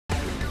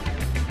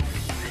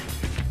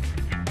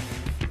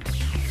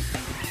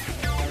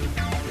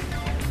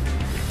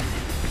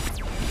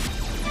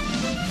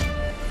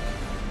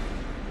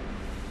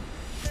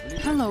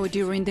Hello,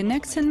 during the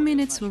next 10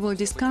 minutes we will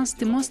discuss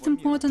the most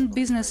important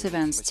business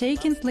events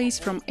taking place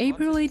from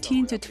April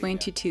 18 to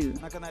 22.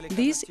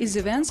 This is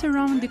events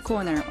around the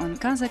corner on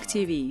Kazakh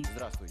TV.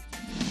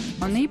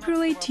 On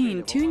April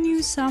 18, 2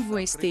 new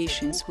subway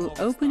stations will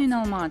open in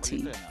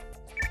Almaty.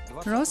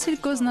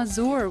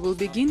 Rosselkhoznadzor will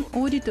begin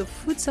audit of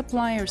food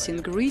suppliers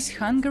in Greece,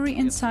 Hungary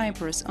and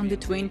Cyprus on the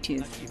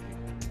 20th.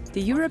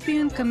 The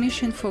European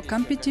Commission for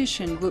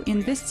Competition will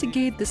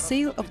investigate the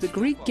sale of the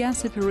Greek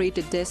gas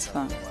operator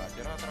DESFA.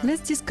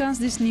 Let's discuss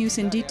this news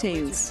in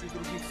details.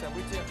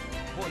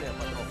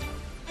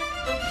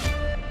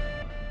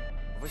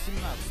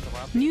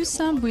 New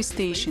subway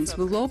stations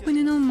will open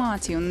in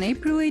Almaty on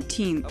April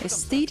 18, as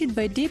stated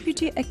by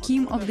Deputy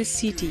Akim of the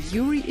city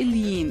Yuri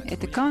Ilyin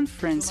at a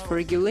conference for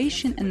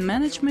regulation and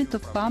management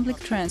of public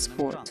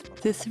transport.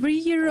 The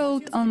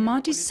 3-year-old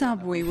Almaty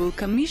subway will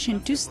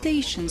commission 2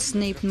 stations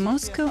named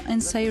Moscow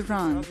and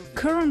Sayran.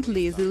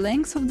 Currently, the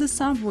length of the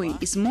subway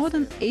is more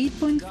than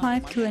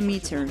 8.5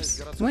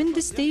 kilometers. When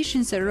the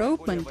stations are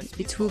opened,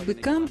 it will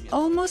become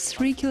almost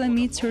 3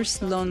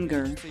 kilometers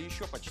longer.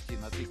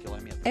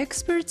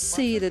 Experts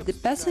say that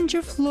the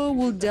passenger flow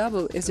will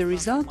double as a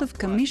result of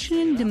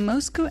commissioning the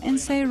Moscow and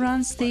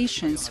Sayran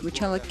stations,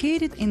 which are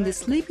located in the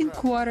sleeping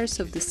quarters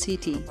of the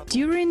city.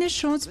 During a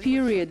short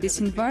period, this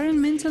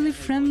environmentally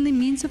friendly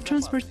means of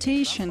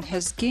transportation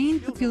has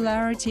gained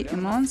popularity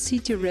among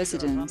city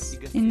residents.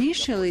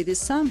 Initially, the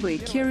subway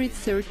carried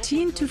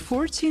 13,000 to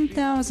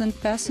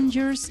 14,000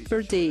 passengers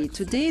per day.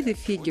 Today, the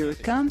figure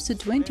comes to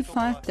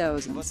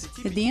 25,000.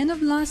 At the end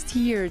of last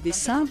year, the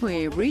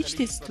subway reached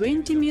its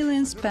 20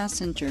 millionth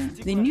passenger.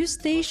 The new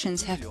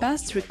stations have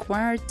passed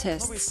required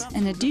tests.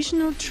 An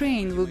additional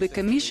train will be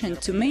commissioned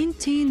to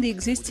maintain the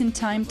existing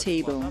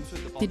timetable.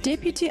 The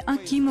Deputy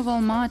Akim of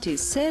Almaty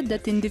said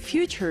that in the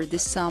future the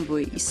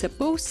subway is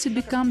supposed to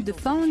become the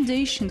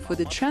foundation for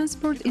the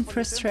transport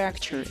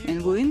infrastructure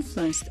and will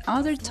influence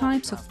other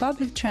types of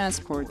public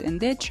transport and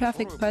their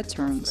traffic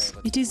patterns.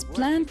 It is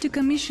planned to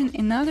commission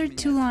another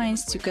 2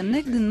 lines to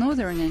connect the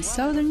northern and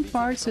southern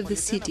parts of the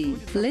city.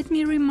 Let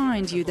me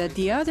remind you that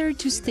the other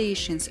 2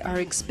 stations are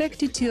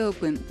expected to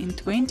open in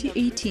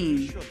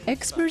 2018.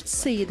 Experts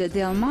say that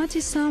the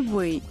Almaty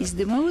subway is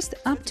the most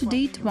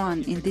up-to-date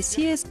one in the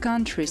CIS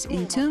countries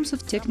in terms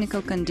of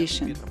technical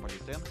condition.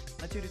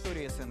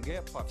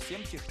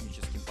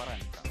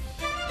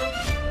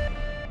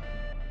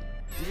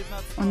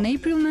 On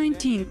April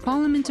 19,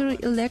 parliamentary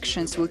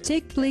elections will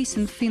take place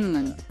in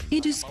Finland.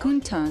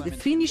 Eduskunta, the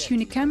Finnish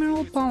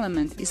unicameral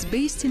parliament, is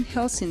based in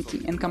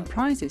Helsinki and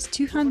comprises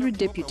 200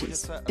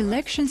 deputies.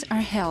 Elections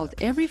are held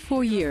every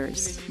 4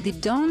 years. The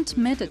D'Hondt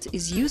method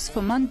is used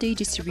for mandate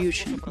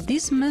distribution.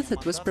 This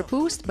method was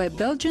proposed by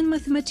Belgian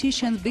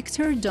mathematician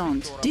Victor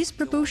D'Hondt. This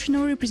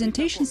proportional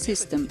representation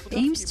system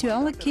aims to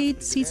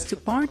allocate seats to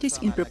parties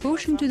in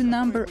proportion to the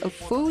number of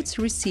votes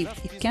received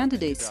if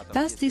candidates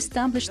pass the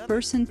established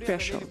percent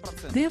threshold.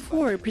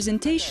 Therefore,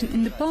 representation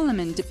in the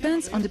parliament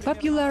depends on the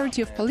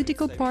popularity of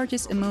political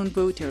parties among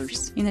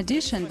voters. In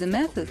addition, the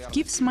method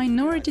gives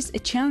minorities a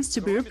chance to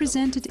be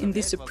represented in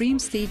the supreme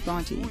state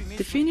body.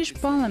 The Finnish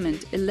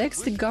parliament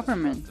elects the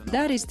government,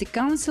 that is, the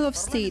Council of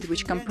State,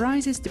 which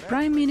comprises the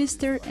Prime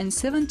Minister and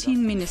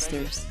 17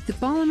 ministers. The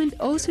parliament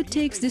also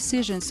takes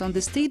decisions on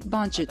the state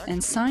budget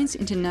and signs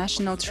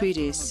international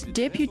treaties.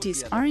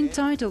 Deputies are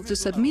entitled to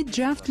submit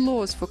draft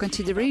laws for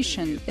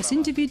consideration as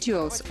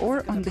individuals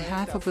or on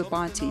behalf of a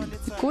party.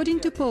 According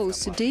to polls,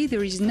 today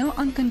there is no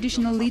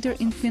unconditional leader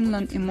in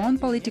Finland among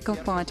political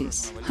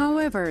parties.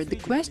 However, the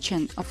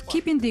question of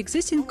keeping the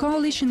existing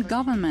coalition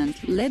government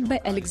led by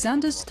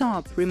Alexander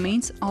Stubb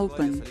remains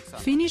open.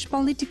 Finnish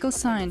political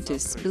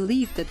scientists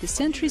believe that the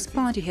centrist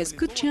party has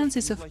good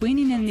chances of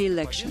winning in the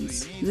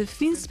elections. The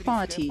Finns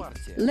party,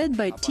 led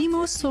by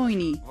Timo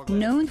Soini,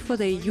 known for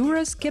their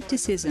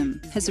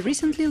Euroscepticism, has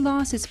recently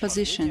lost its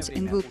positions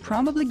and will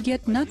probably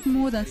get not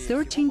more than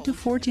 13 to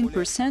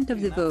 14%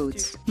 of the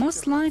votes.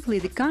 Most likely,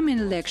 the coming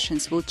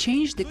elections will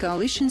change the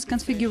coalition's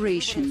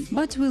configuration,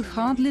 but will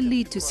hardly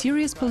lead to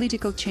serious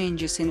political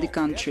changes in the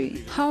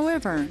country.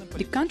 However,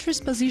 the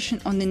country's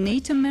position on the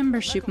NATO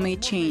membership may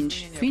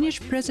change. Finnish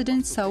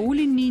President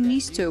Sauli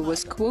Niinistö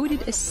was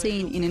quoted as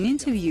saying in an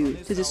interview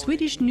to the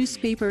Swedish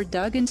newspaper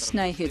Dagens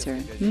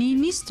Nyheter.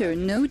 Niinistö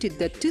noted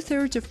that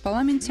 2/3 of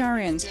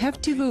parliamentarians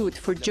have to vote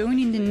for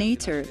joining the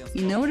NATO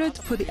in order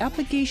for the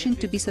application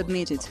to be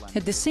submitted.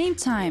 At the same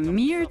time,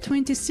 mere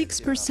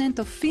 26%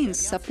 of Finns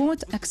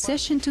support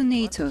accession to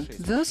NATO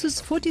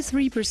versus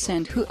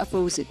 43% who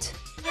oppose it.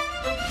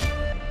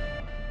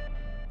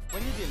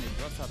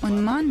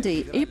 On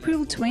Monday,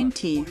 April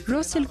 20,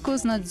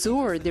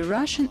 Rosselkhoznadzor, the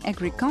Russian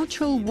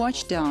agricultural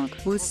watchdog,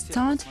 will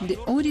start the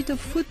audit of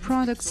food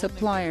product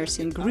suppliers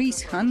in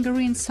Greece,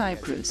 Hungary and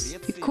Cyprus.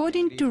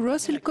 According to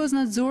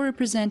Rosselkhoznadzor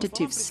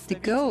representatives, the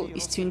goal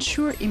is to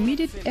ensure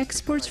immediate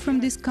exports from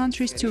these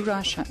countries to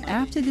Russia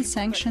after the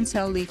sanctions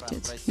are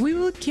lifted. We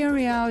will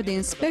carry out the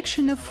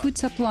inspection of food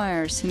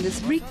suppliers in the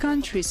 3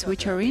 countries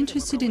which are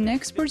interested in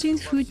exporting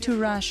food to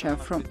Russia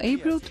from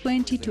April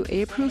 20 to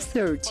April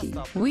 30.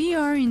 We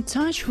are in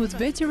touch research with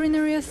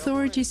veterinary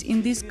authorities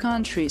in these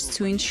countries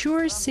to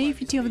ensure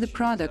safety of the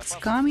products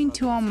coming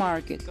to our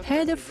market.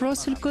 Head of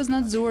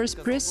Rosselkhoznadzor's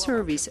press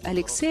service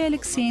Alexei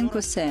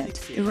Alexeyenko said,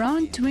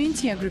 around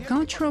 20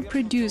 agricultural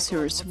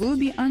producers will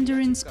be under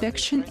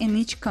inspection in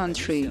each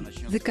country.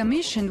 The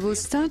Commission will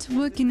start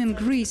working in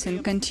Greece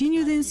and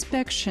continue the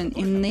inspection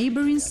in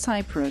neighboring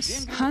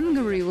Cyprus.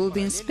 Hungary will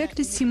be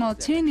inspected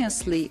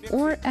simultaneously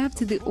or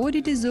after the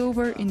audit is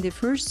over in the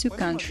first two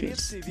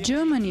countries.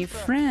 Germany,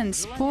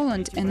 France,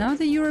 Poland and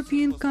other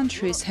European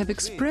countries have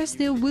expressed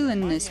their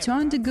willingness to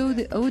undergo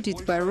the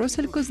audit by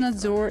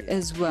Rosselkhoznadzor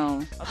as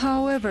well.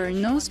 However,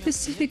 no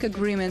specific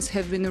agreements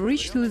have been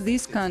reached with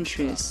these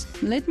countries.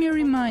 Let me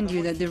remind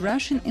you that the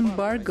Russian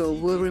embargo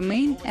will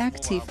remain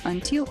active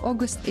until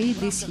August 8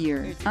 this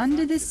year.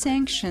 Under the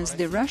sanctions,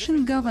 the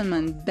Russian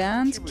government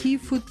banned key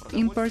food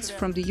imports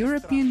from the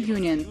European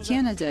Union,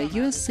 Canada,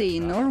 USA,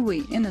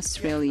 Norway and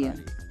Australia.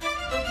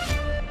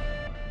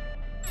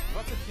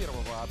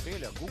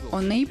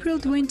 On April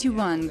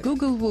 21,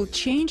 Google will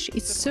change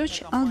its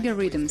search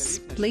algorithms,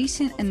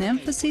 placing an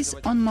emphasis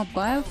on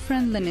mobile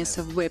friendliness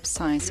of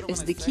websites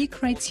as the key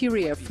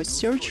criteria for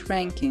search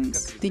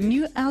rankings. The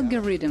new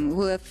algorithm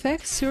will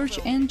affect search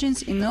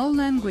engines in all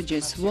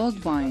languages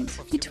worldwide.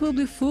 It will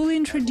be fully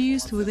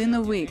introduced within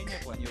a week.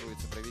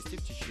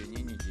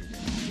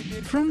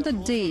 From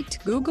that date,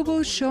 Google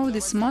will show the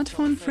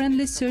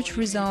smartphone-friendly search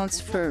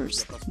results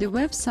first. The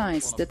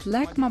websites that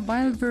lack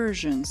mobile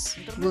versions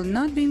will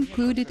not be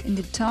included in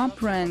the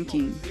top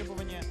ranking.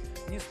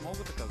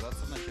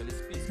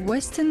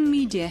 Western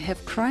media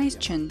have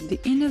questioned the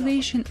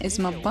innovation as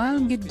mobile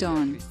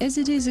get-done, as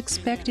it is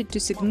expected to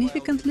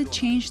significantly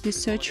change the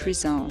search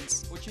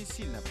results.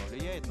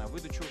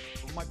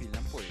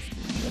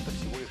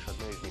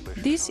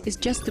 This is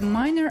just a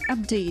minor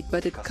update,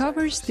 but it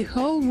covers the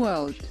whole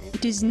world.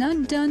 It is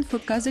not done for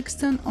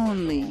Kazakhstan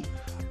only.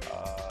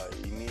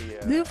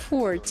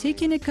 Therefore,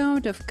 taking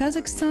account of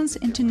Kazakhstan's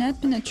internet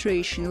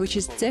penetration, which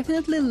is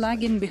definitely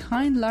lagging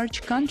behind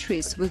large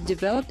countries with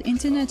developed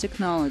internet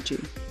technology,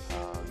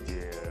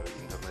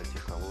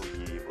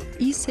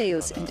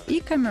 e-sales and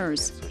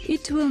e-commerce,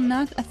 it will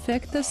not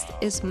affect us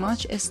as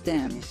much as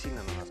them.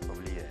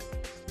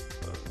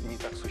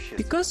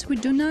 Because we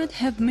do not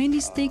have many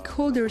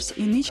stakeholders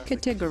in each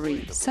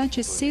category, such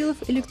as sale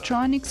of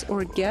electronics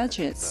or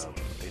gadgets,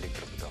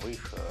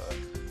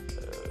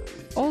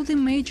 all the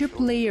major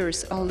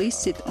players are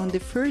listed on the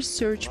first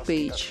search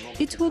page.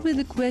 It will be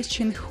the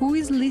question who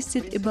is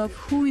listed above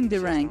who in the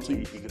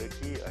ranking.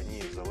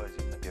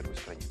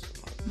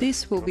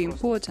 This will be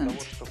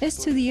important. As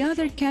to the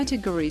other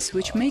categories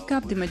which make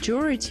up the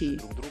majority,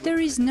 there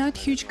is not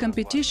huge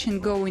competition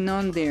going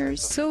on there,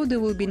 so there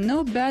will be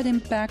no bad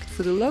impact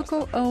for the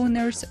local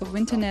owners of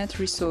internet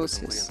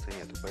resources.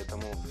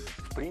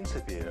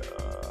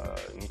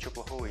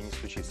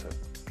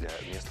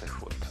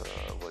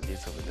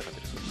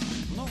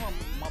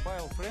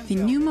 The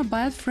new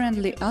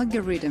mobile-friendly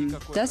algorithm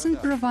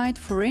doesn't provide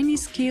for any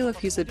scale of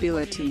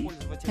usability.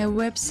 A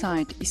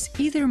website is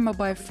either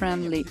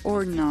mobile-friendly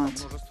or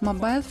not.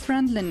 Mobile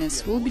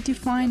friendliness will be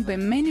defined by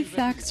many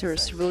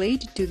factors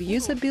related to the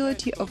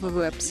usability of a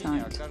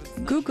website.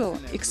 Google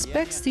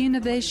expects the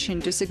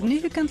innovation to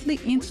significantly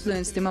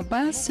influence the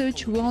mobile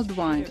search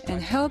worldwide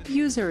and help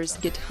users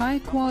get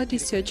high-quality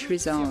search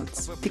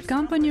results. The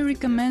company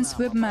recommends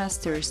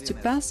webmasters to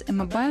pass a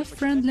mobile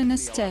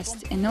friendliness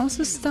test and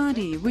also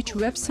study which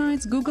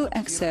websites Google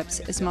accepts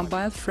as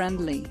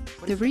mobile-friendly.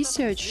 The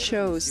research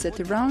shows that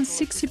around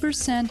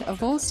 60%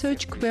 of all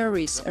search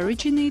queries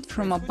originate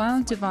from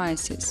mobile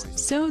devices,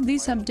 so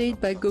this update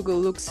by Google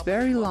looks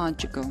very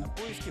logical.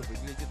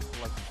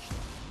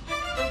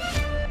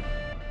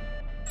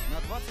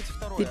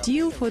 The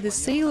deal for the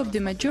sale of the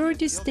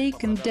majority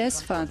stake in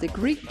DESFA, the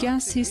Greek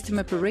gas system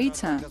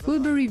operator, will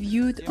be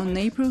reviewed on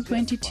April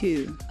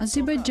 22.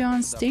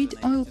 Azerbaijan's state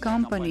oil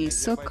company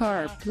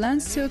SOCAR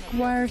plans to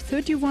acquire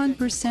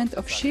 31%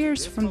 of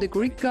shares from the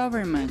Greek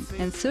government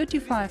and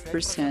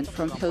 35%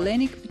 from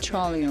Hellenic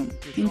Petroleum.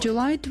 In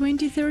July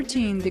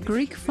 2013, the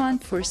Greek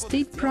Fund for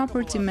State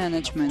Property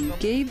Management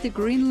gave the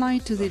green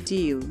light to the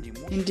deal.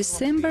 In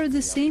December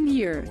the same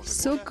year,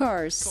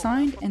 SOCAR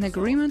signed an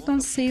agreement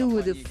on sale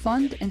with the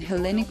fund and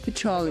Hellenic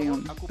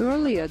Petroleum.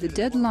 Earlier, the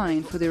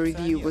deadline for the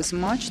review was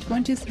March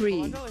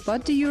 23,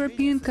 but the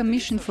European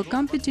Commission for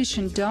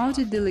Competition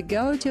doubted the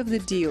legality of the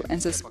deal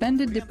and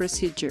suspended the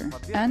procedure.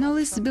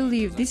 Analysts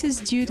believe this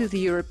is due to the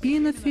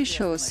European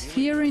officials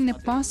fearing a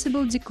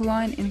possible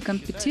decline in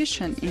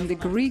competition in the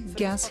Greek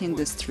gas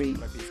industry.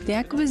 The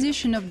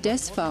acquisition of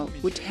DESFA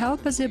would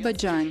help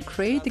Azerbaijan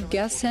create a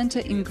gas center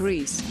in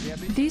Greece.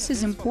 This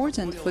is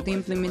important for the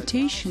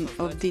implementation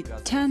of the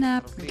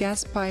TANAP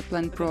gas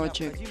pipeline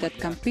project that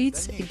competes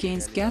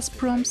against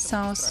Gazprom's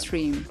South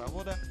Stream.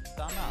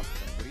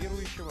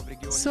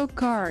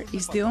 SOCAR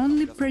is the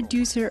only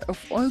producer of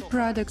oil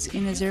products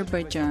in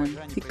Azerbaijan.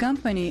 The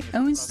company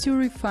owns 2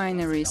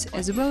 refineries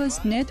as well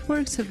as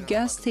networks of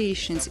gas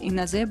stations in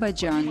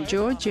Azerbaijan,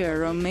 Georgia,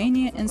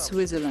 Romania and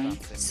Switzerland.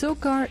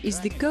 SOCAR is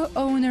the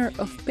co-owner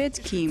of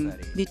Petkim,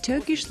 the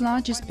Turkish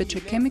largest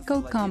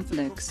petrochemical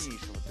complex.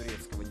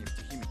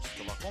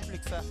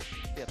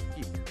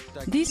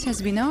 This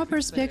has been our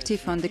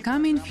perspective on the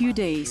coming few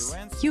days.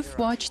 You've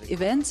watched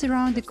Events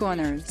Around the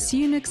Corner. See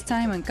you next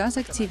time on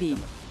Kazakh TV.